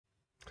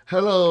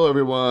Hello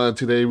everyone,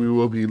 today we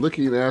will be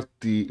looking at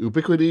the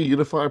Ubiquiti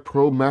Unifi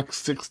Pro Max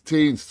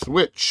 16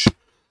 switch.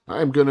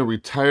 I'm going to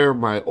retire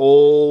my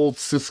old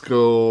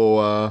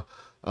Cisco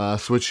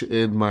switch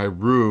in my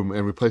room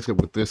and replace it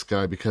with this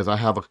guy because I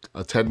have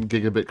a 10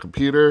 gigabit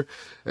computer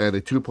and a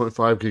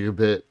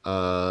 2.5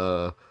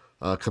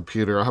 gigabit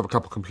computer. I have a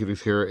couple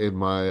computers here in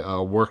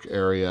my work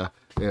area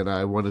and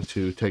I wanted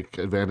to take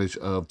advantage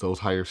of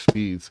those higher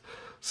speeds.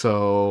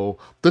 So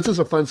this is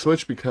a fun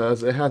switch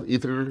because it has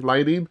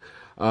Etherlighting.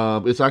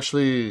 It's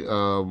actually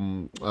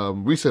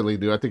recently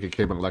new. I think it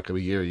came out like a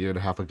year and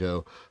a half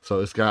ago. So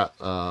it's got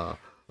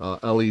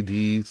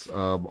LEDs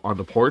on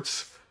the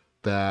ports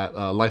that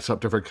lights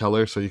up different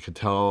colors, so you can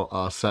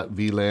tell set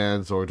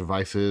VLANs or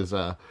devices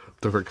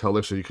different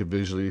colors, so you can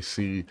visually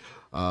see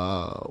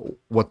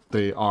what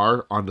they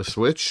are on the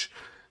switch.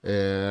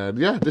 And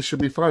yeah, this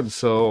should be fun.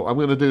 So I'm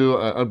gonna do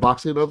an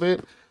unboxing of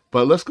it.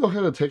 But let's go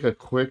ahead and take a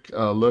quick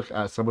look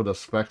at some of the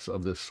specs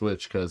of this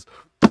switch because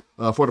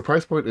for the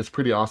price point, it's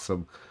pretty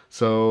awesome.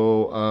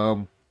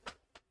 So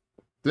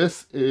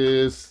this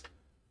is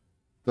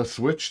the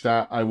switch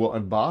that I will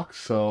unbox.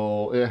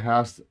 So it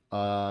has,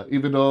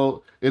 even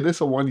though it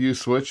is a one-use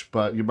switch,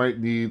 but you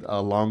might need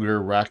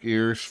longer rack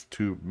ears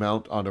to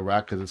mount on the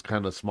rack because it's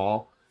kind of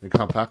small and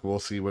compact. We'll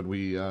see when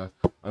we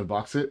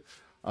unbox it.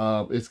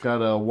 It's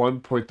got a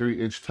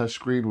 1.3-inch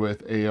touchscreen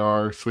with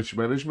AR switch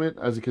management,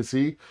 as you can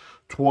see.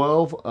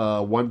 12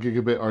 1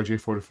 gigabit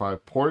RJ45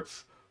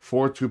 ports,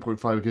 4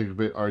 2.5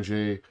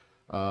 gigabit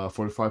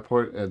RJ45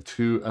 port, and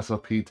 2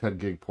 SFP 10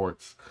 gig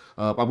ports.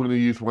 I'm going to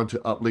use one to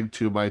uplink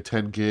to my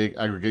 10 gig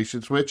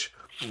aggregation switch,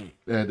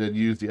 and then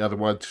use the other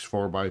one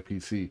for my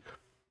PC.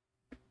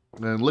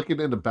 And looking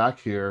in the back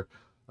here,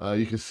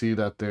 you can see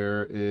that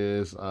there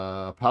is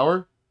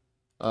power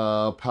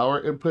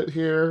input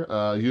here,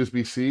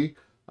 USB-C.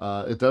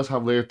 It does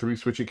have layer 3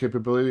 switching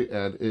capability,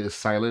 and it is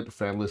silent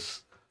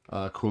fanless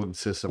cooling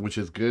system, which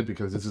is good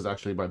because this is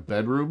actually my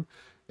bedroom,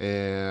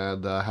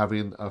 and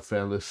having a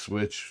fanless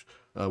switch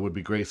would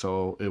be great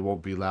so it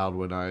won't be loud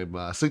when I'm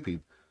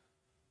sleeping.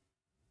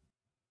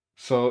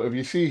 So if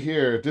you see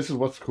here, this is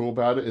what's cool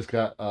about it. It's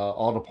got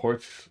all the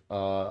ports,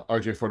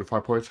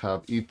 RJ45 ports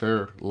have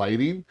ether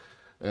lighting,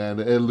 and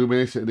it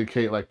illuminates to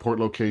indicate like port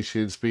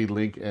location, speed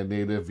link, and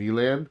native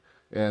VLAN.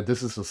 And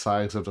this is the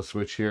size of the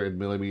switch here in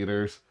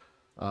millimeters.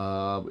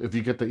 If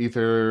you get the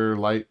ether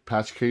light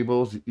patch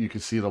cables, you can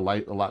see the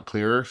light a lot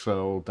clearer,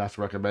 so that's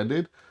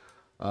recommended.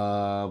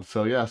 That's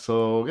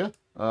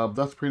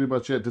pretty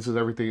much it. This is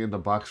everything in the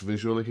box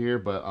visually here,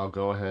 but I'll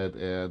go ahead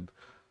and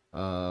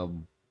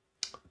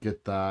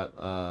get that.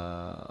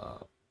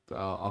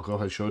 I'll go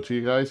ahead and show it to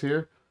you guys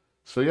here.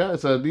 So yeah,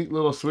 it's a neat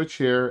little switch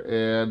here,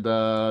 and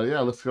yeah,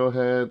 let's go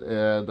ahead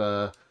and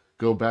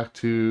go back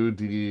to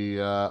the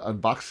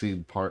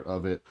unboxing part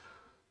of it.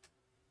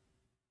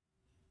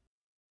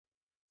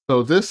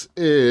 So this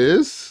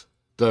is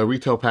the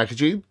retail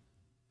packaging.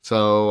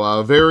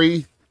 So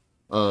very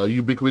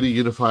Ubiquiti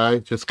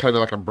Unifi, just kind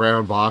of like a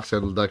brown box,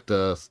 and like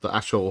the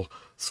actual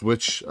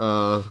switch,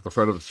 the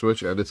front of the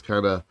switch, and it's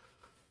kind of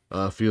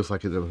feels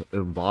like it's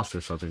embossed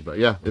or something. But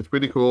yeah, it's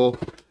pretty cool.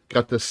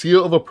 Got the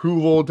seal of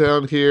approval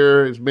down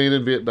here. It's made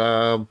in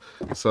Vietnam,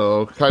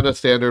 so kind of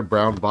standard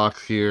brown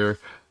box here.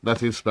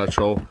 Nothing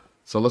special.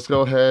 So let's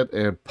go ahead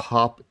and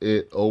pop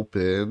it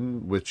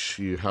open, which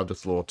you have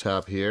this little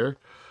tab here.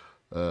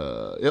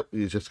 Yep,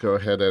 you just go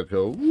ahead and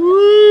go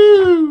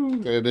woo,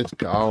 and it's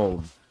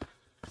gone.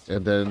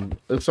 And then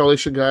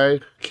installation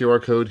guide, QR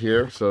code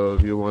here, so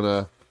if you want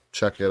to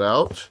check it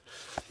out.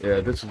 Yeah,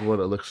 this is what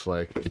it looks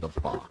like in the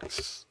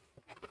box.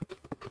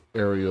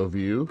 Aerial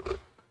view.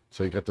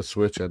 So you got the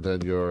switch and then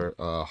your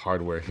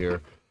hardware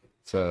here.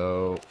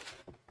 So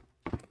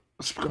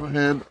let's go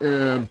ahead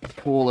and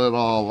pull it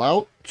all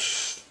out.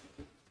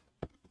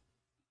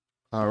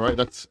 All right,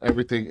 that's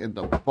everything in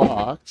the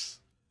box.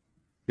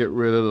 Get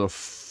rid of the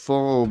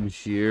foam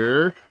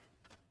here.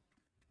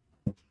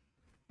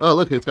 Oh,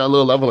 look, it's got a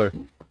little leveler.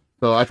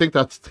 So I think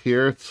that's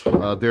here.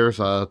 There's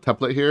a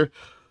template here.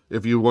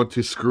 If you want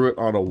to screw it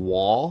on a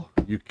wall,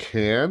 you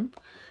can.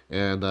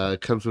 And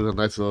it comes with a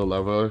nice little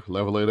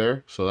leveler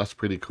there. So that's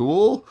pretty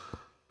cool.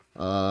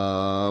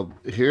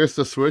 Here's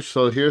the switch.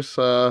 So here's,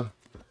 it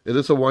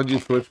is a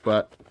 1U switch,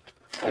 but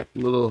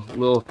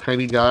little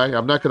tiny guy.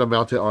 I'm not going to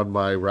mount it on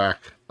my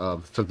rack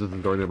since it's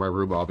in my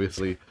room,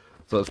 obviously.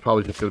 So it's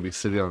probably just going to be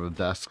sitting on a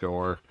desk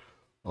or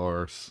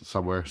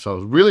somewhere. So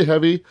it's really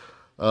heavy.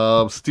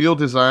 Steel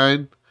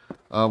design,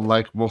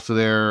 like most of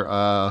their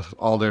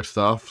all their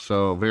stuff.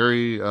 So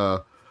very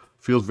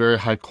feels very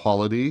high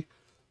quality.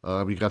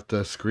 You got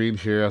the screen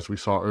here as we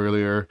saw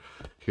earlier.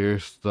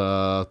 Here's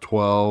the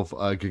 12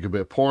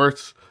 gigabit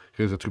ports.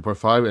 Here's a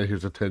 2.5 and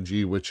here's a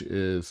 10G, which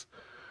is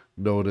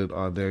noted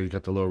on there. You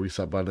got the little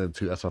reset button and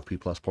 2 SFP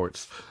plus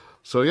ports.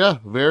 So yeah,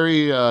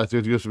 very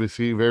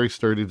USB-C, very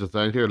sturdy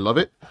design here. Love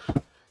it.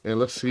 And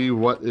let's see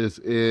what is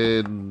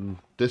in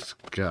this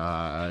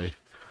guy.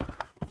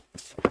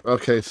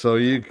 Okay, so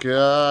you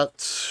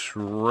got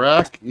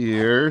rack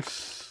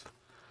ears.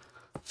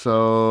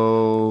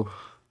 So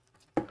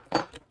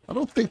I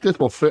don't think this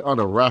will fit on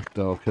a rack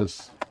though,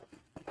 because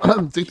I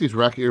think these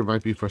rack ears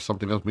might be for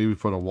something else, maybe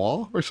for the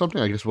wall or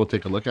something. I guess we'll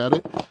take a look at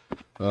it.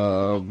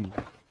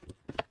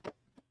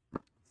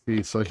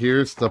 See, so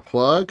here's the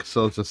plug.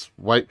 So it's this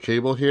white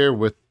cable here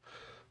with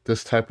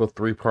this type of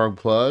 3-prong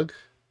plug.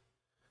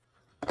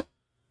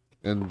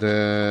 And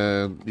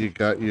then you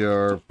got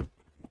your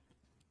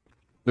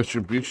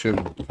distribution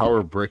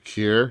power brick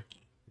here,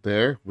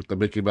 there, with the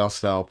Mickey Mouse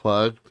style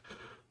plug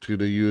to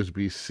the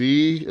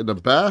USB-C in the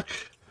back.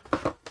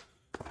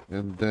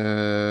 And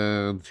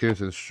then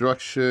here's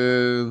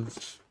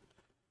instructions.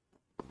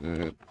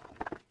 And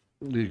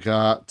you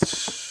got,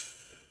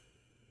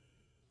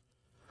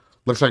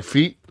 looks like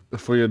feet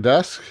for your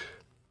desk.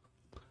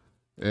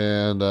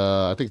 And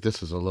I think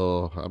this is a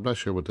little, I'm not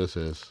sure what this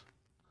is.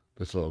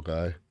 This little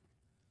guy.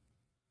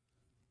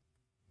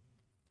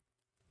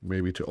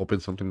 Maybe to open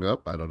something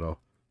up. I don't know.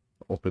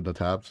 Open the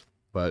tabs.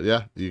 But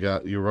yeah, you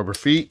got your rubber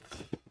feet.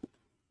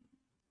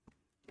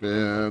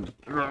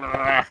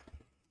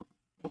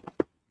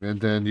 And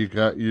then you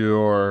got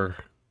your,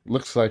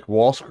 looks like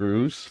wall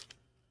screws.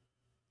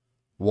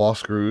 Wall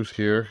screws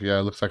here. Yeah,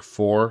 it looks like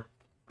 4.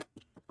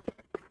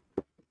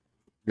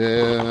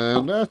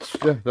 And that's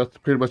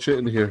pretty much it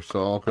in here. So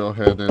I'll go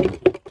ahead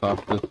and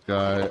top this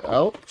guy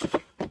out.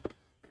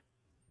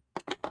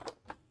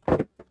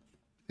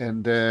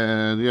 And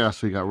then, yeah,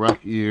 so you got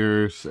rack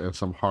ears and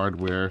some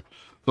hardware.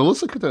 So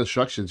let's look at the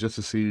instructions just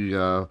to see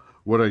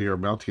what are your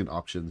mounting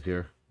options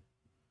here.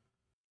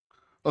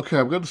 Okay,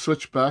 I'm going to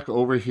switch back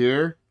over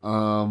here.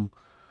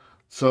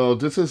 So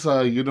this is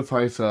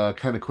Unify's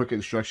kind of quick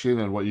instruction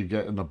on what you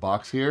get in the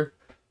box here.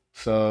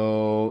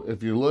 So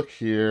if you look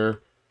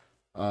here,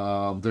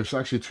 there's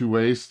actually 2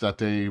 ways that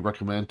they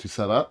recommend to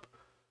set up.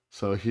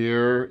 So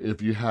here,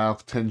 if you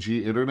have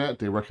 10G internet,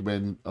 they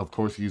recommend, of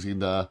course, using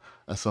the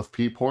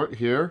SFP port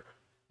here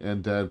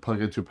and then plug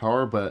into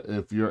power. But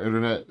if your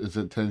internet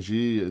isn't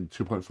 10G and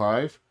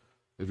 2.5,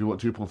 if you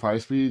want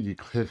 2.5 speed, you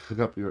hook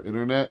up your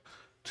internet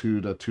to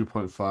the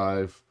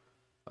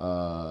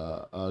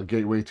 2.5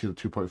 gateway to the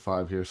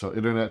 2.5 here. So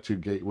internet to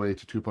gateway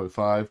to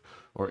 2.5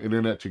 or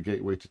internet to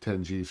gateway to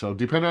 10G. So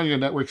depending on your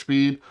network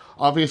speed,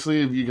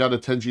 obviously if you got a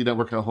 10G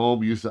network at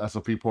home, use the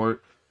SFP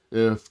port.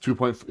 If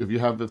you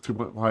have the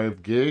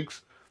 2.5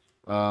 gigs,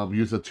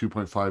 use the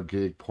 2.5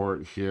 gig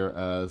port here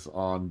as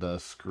on the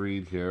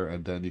screen here,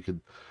 and then you can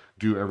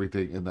do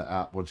everything in the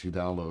app once you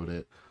download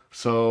it.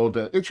 So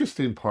the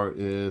interesting part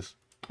is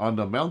on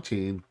the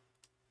mounting.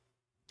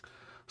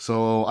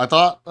 So I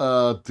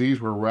thought these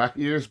were rack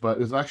ears, but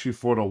it's actually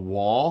for the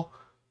wall.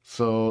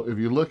 So if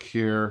you look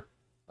here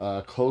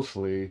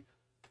closely,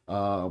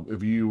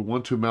 if you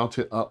want to mount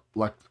it up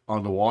like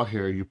on the wall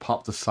here, you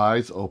pop the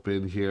sides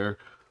open here.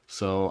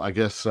 So I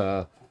guess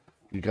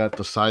you got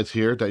the sides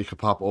here that you can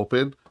pop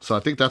open. So I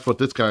think that's what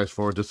this guy is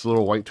for, this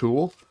little white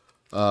tool.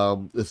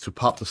 Is to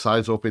pop the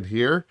sides open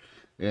here.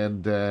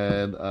 And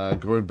then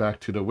going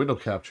back to the window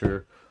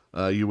capture,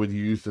 you would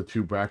use the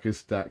 2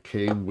 brackets that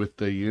came with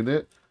the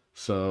unit.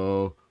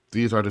 So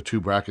these are the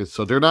 2 brackets.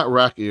 So they're not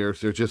rack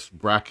ears, they're just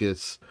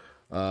brackets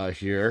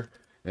here.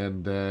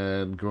 And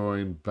then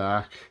going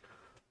back,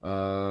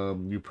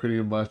 you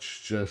pretty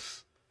much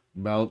just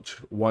mount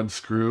 1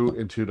 screw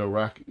into the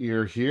rack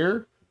ear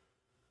here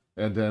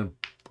and then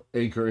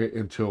anchor it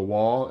into a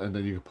wall, and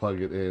then you can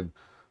plug it in.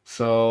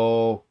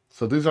 So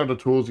these are the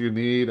tools you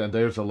need, and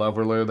there's a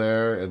leveler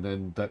there, and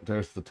then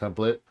there's the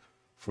template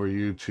for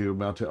you to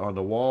mount it on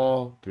the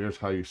wall. There's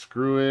how you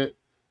screw it,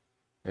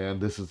 and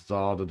this is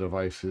all the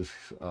devices,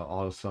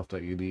 all the stuff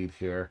that you need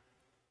here.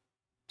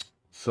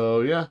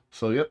 So yeah,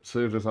 so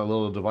there's a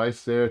little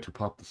device there to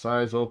pop the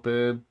sides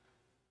open.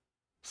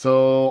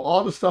 So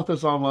all the stuff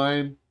is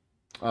online.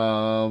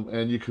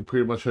 And you can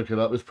pretty much hook it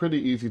up. It's pretty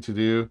easy to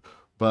do,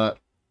 but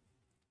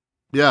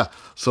yeah,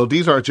 so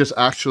these are just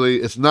actually,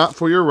 it's not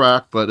for your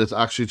rack, but it's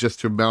actually just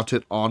to mount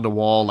it on the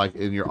wall, like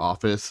in your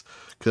office,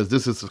 because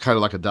this is kind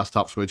of like a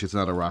desktop switch. It's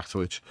not a rack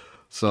switch.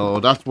 So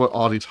that's what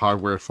all these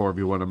hardware is for if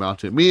you want to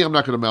mount it. Me, I'm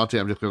not going to mount it.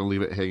 I'm just going to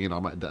leave it hanging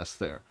on my desk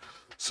there.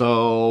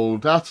 So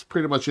that's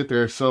pretty much it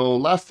there. So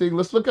last thing,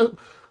 let's look at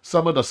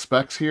some of the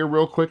specs here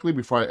real quickly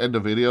before I end the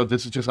video.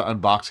 This is just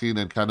an unboxing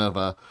and kind of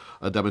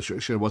a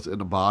demonstration of what's in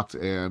the box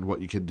and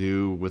what you can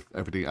do with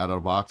everything out of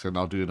the box. And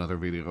I'll do another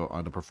video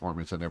on the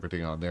performance and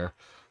everything on there.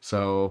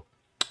 So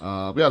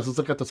yeah, let's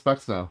look at the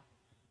specs now.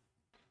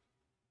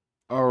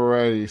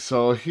 Alrighty,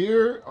 so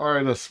here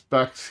are the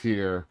specs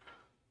here.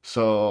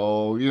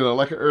 So, you know,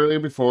 like earlier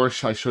before,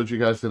 I showed you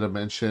guys the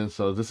dimensions.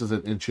 So this is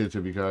in inches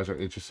if you guys are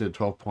interested.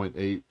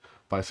 12.8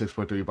 by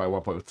 6.3 by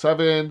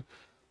 1.7.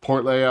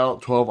 Port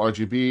layout, 12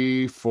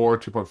 RGB, 4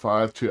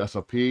 2.5, 2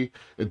 SFP.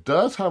 It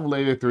does have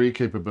layer 3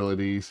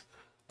 capabilities.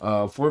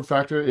 Form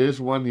factor is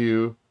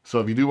 1U.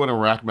 So if you do want to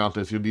rack mount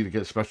this, you'll need to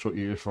get special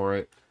ears for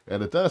it.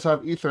 And it does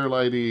have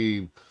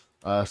Etherlighting,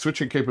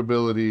 switching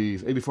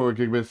capabilities, 84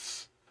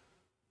 gigabits,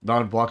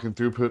 non-blocking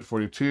throughput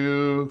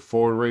 42,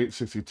 forward rate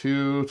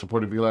 62,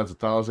 supported VLANs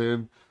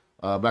 1000,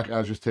 MAC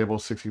address table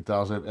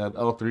 60,000, and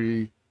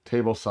L3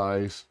 table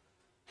size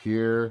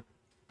here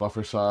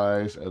buffer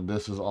size, and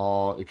this is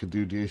all, it can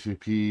do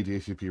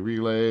DHCP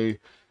relay,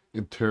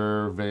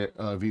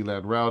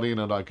 VLAN routing,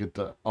 and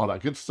all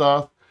that good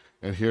stuff.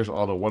 And here's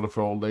all the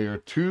wonderful layer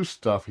 2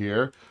 stuff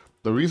here.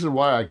 The reason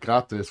why I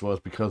got this was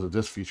because of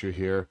this feature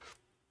here.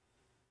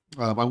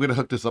 I'm going to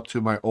hook this up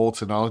to my old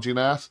Synology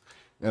NAS,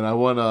 and I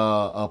want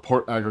to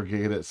port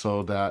aggregate it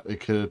so that it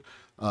could,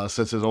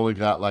 since it's only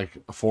got like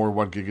 4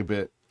 1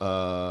 gigabit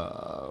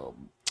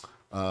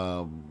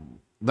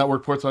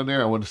network ports on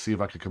there, I want to see if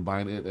I could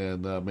combine it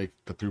and make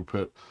the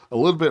throughput a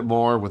little bit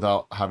more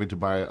without having to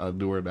buy a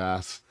newer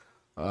NAS.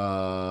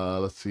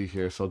 Let's see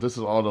here. So this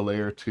is all the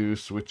layer 2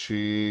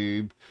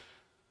 switching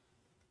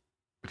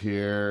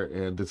here,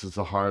 and this is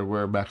the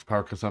hardware. Max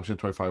power consumption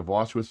 25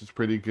 watts, which is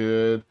pretty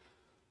good.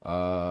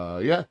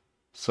 Yeah,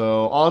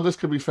 so all of this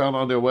can be found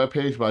on their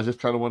webpage, but I just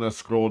kind of want to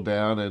scroll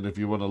down, and if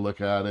you want to look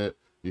at it,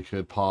 you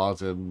could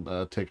pause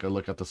and take a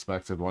look at the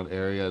specs in one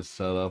area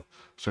instead of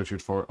searching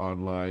for it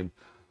online.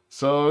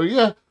 So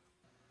yeah.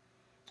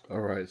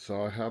 Alright,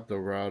 so I have the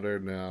router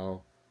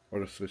now,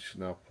 or the switch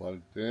now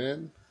plugged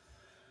in,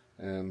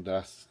 and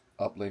that's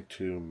uplinked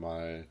to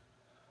my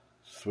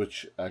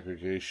switch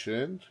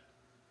aggregation,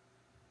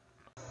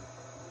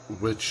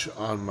 which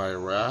on my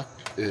rack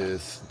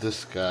is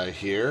this guy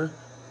here.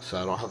 So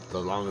I don't have the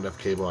long enough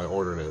cable, I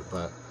ordered it,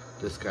 but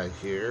this guy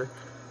here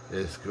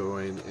is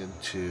going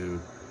into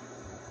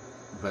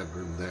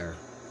bedroom there.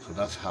 So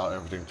that's how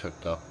everything's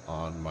hooked up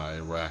on my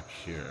rack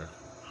here.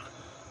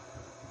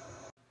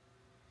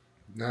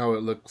 Now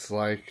it looks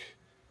like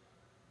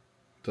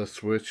the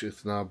switch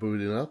is now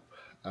booting up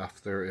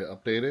after it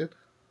updated.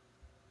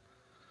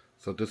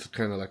 So this is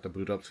kind of like the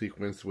boot up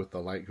sequence with the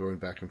light going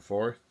back and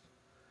forth.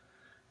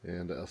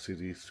 And the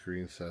LCD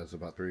screen says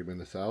about 3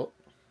 minutes out.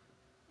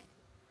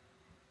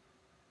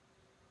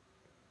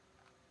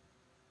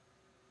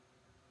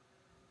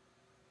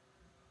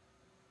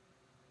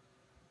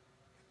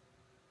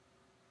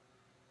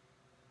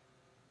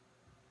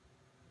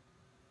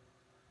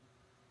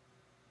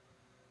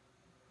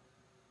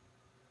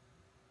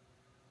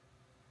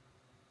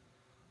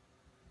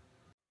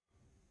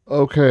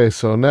 Okay,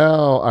 so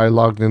now I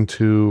logged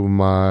into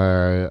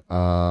my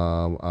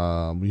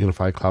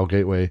Unified Cloud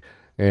Gateway,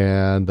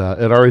 and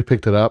it already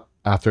picked it up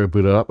after it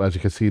booted up. As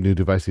you can see, new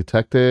device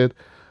detected,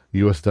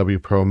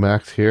 USW Pro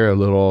Max here. A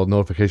little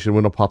notification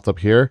window popped up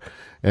here,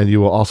 and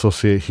you will also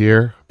see it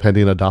here,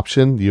 pending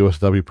adoption,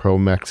 USW Pro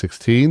Max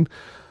 16.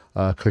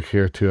 Click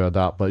here to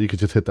adopt, but you can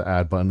just hit the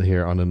add button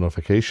here on the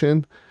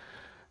notification,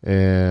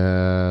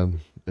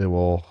 and it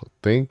will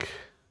think.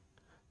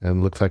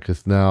 And looks like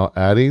it's now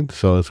adding,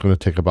 so it's going to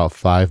take about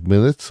 5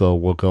 minutes. So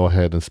we'll go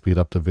ahead and speed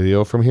up the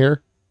video from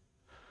here.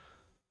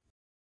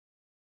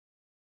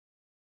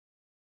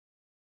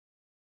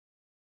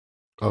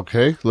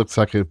 Okay, looks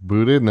like it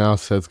booted. Now it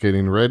says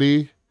getting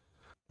ready.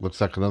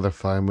 Looks like another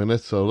 5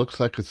 minutes. So it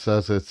looks like it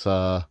says it's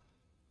updating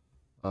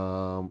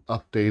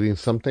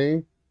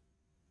something.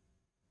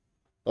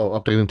 Oh,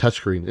 updating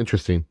touchscreen.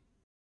 Interesting.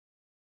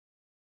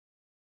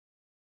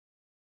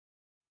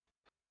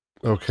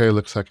 Okay,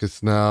 looks like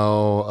it's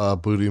now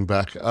booting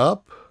back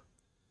up.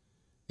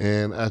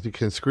 And as you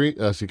can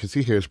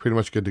see here, it's pretty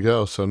much good to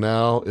go. So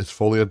now it's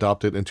fully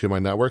adopted into my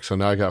network. So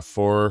now I got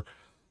 4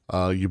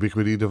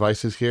 Ubiquiti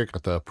devices here.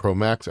 Got the Pro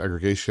Max,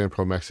 Aggregation,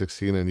 Pro Max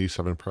 16, and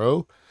U7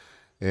 Pro.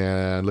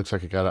 And looks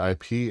like it got an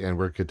IP, and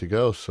we're good to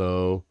go.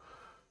 So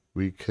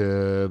we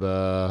could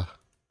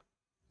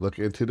look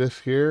into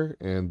this here.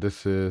 And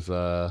this is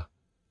the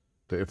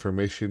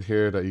information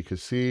here that you can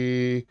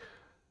see.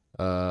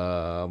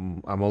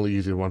 I'm only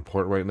using one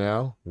port right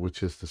now,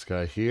 which is this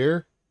guy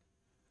here.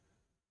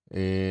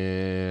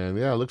 And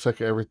yeah, it looks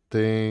like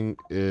everything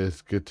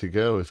is good to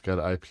go. It's got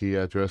an IP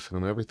address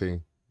and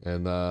everything.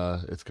 And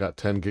it's got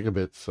 10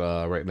 gigabits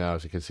right now,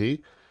 as you can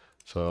see.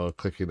 So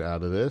clicking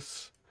out of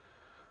this.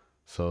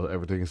 So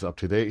everything is up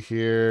to date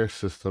here.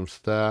 System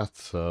stats.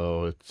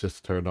 So it's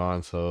just turned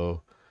on.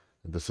 So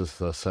this is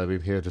the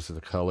setting here. This is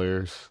the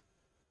colors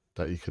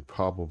that you could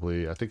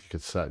probably, I think you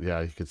could set, yeah,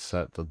 you could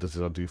set this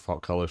is on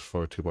default colors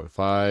for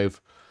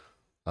 2.5,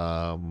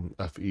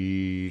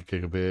 FE,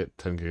 gigabit,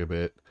 10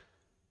 gigabit,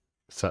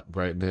 set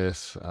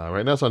brightness.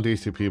 Right now it's on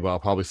DHCP, but I'll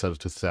probably set it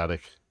to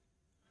static.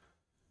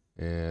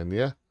 And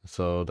yeah,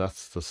 so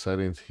that's the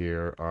settings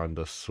here on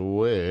the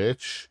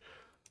switch.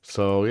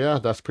 So yeah,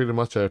 that's pretty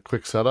much a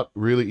quick setup,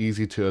 really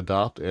easy to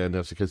adopt. And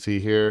as you can see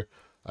here,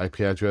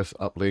 IP address,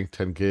 uplink,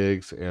 10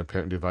 gigs, and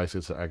parent device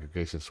is an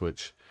aggregation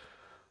switch.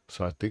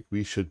 So I think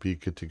we should be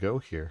good to go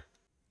here.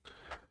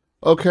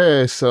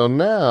 Okay, so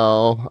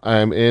now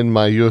I'm in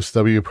my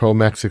USW Pro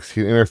Max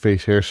 16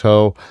 interface here.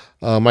 So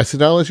my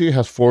Synology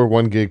has 4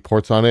 1 gig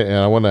ports on it, and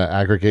I want to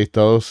aggregate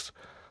those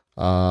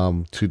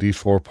to these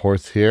 4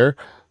 ports here.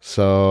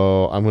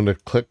 So I'm going to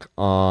click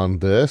on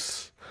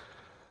this,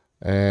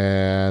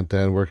 and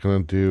then we're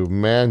going to do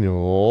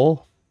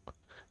manual.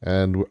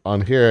 And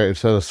on here,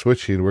 instead of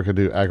switching, we're going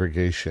to do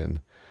aggregation.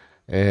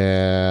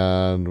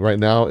 And right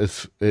now,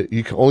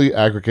 you can only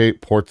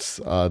aggregate ports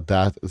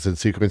that is in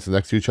sequence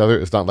next to each other.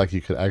 It's not like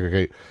you could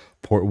aggregate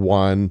port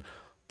 1,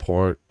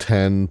 port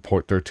 10,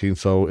 port 13.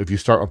 So if you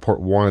start on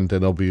port 1,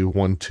 then it'll be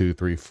 1, 2,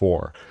 3,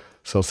 4.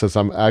 So since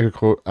I'm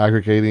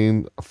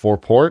aggregating 4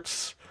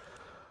 ports,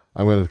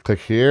 I'm going to click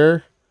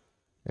here.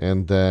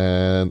 And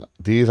then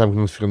these I'm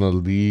just going to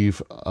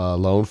leave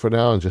alone for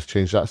now and just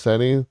change that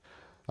setting.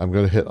 I'm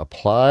going to hit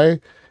apply.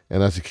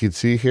 And as you can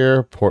see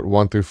here, port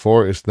 1 through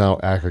 4 is now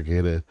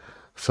aggregated.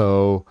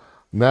 So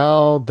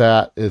now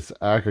that it's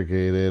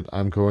aggregated,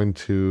 I'm going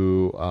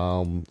to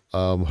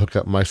hook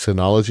up my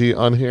Synology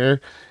on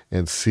here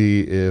and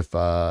see if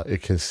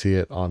it can see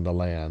it on the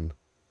LAN.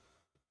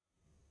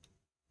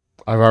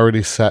 I've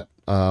already set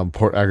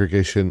port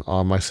aggregation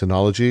on my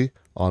Synology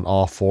on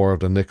all 4 of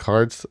the NIC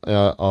cards,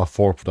 all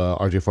 4 of the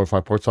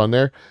RJ45 ports on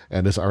there,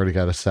 and it's already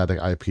got a static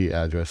IP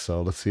address.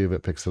 So let's see if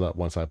it picks it up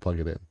once I plug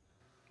it in.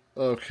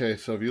 Okay,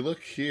 so if you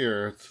look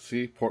here,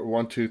 see port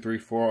 1, 2, 3,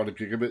 4 on the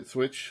gigabit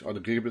switch, on the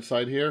gigabit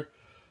side here.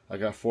 I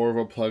got 4 of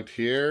them plugged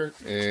here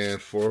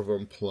and 4 of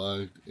them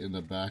plugged in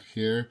the back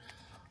here.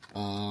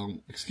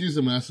 Excuse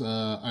the mess,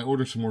 I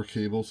ordered some more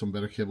cables, some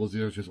better cables.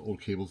 These are just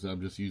old cables that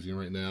I'm just using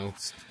right now.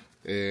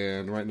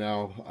 And right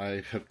now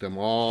I hooked them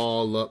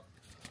all up,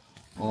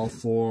 all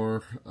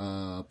 4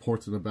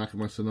 ports in the back of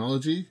my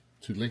Synology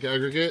to link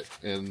aggregate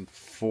and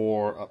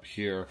 4 up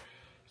here.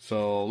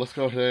 So let's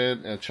go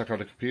ahead and check out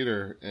the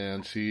computer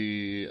and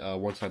see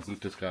once I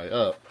boot this guy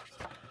up.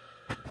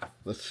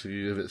 Let's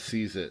see if it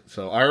sees it.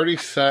 So I already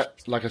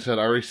set, like I said,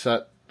 I already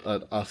set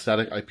a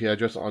static IP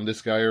address on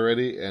this guy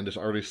already, and it's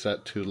already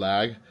set to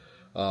lag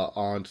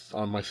on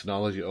my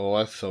Synology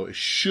OS. So it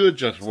should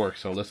just work.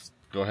 So let's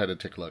go ahead and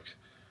take a look.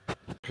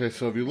 Okay,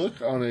 so if you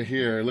look on it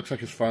here, it looks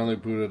like it's finally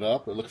booted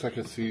up. It looks like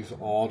it sees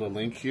all the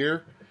link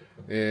here.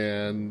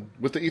 And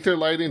with the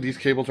Etherlighting, these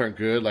cables aren't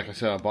good. Like I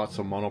said, I bought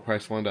some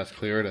monoprice one that's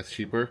clear, that's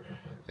cheaper,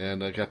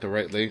 and I got the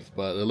right length.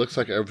 But it looks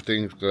like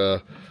everything's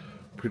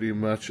pretty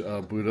much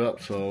booted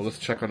up. So let's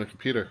check on the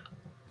computer.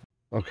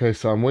 Okay,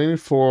 so I'm waiting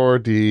for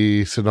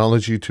the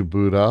Synology to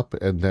boot up,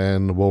 and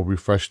then we'll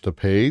refresh the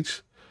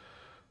page.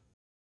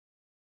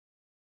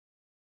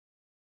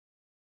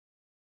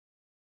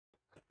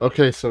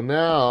 Okay, so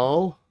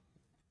now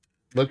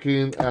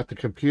looking at the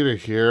computer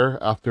here,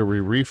 after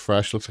we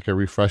refresh, looks like it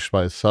refreshed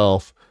by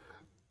itself.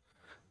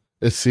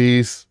 It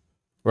sees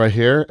right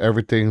here,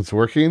 everything's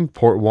working.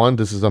 Port 1,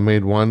 this is the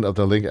main one of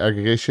the link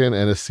aggregation,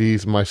 and it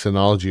sees my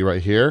Synology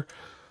right here.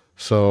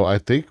 So I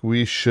think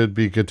we should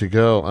be good to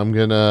go. I'm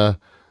gonna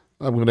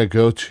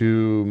go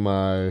to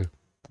my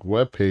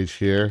web page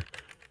here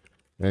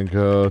and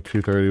go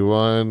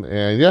 231,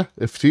 and yeah,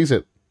 it sees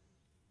it.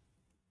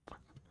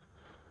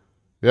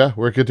 Yeah,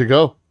 we're good to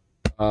go.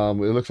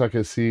 It looks like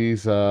it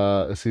sees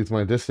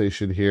my disk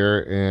station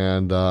here,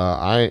 and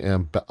I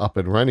am up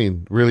and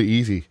running really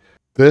easy.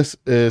 This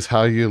is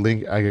how you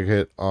link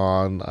aggregate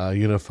on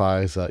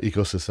Unifi's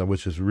ecosystem,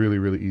 which is really,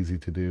 really easy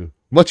to do.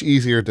 Much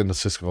easier than the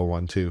Cisco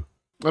one too.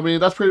 I mean,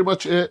 that's pretty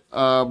much it.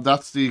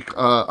 That's the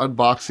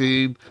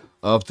unboxing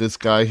of this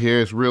guy here.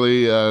 It's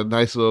really a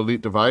nice little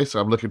neat device.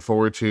 I'm looking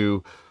forward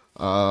to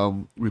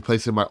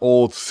replacing my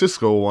old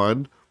Cisco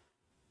one.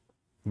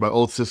 My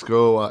old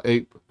Cisco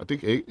 8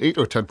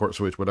 or 10 port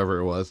switch, whatever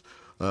it was,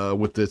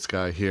 with this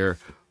guy here,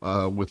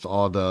 with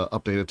all the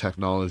updated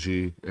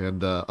technology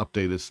and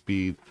updated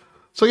speed.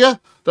 So yeah,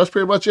 that's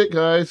pretty much it,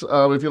 guys.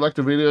 If you liked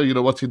the video, you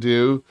know what to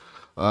do.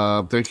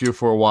 Thank you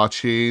for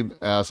watching.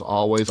 As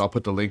always, I'll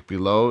put the link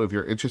below if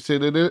you're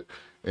interested in it.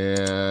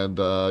 And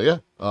yeah,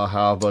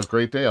 have a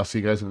great day. I'll see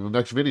you guys in the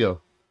next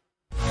video.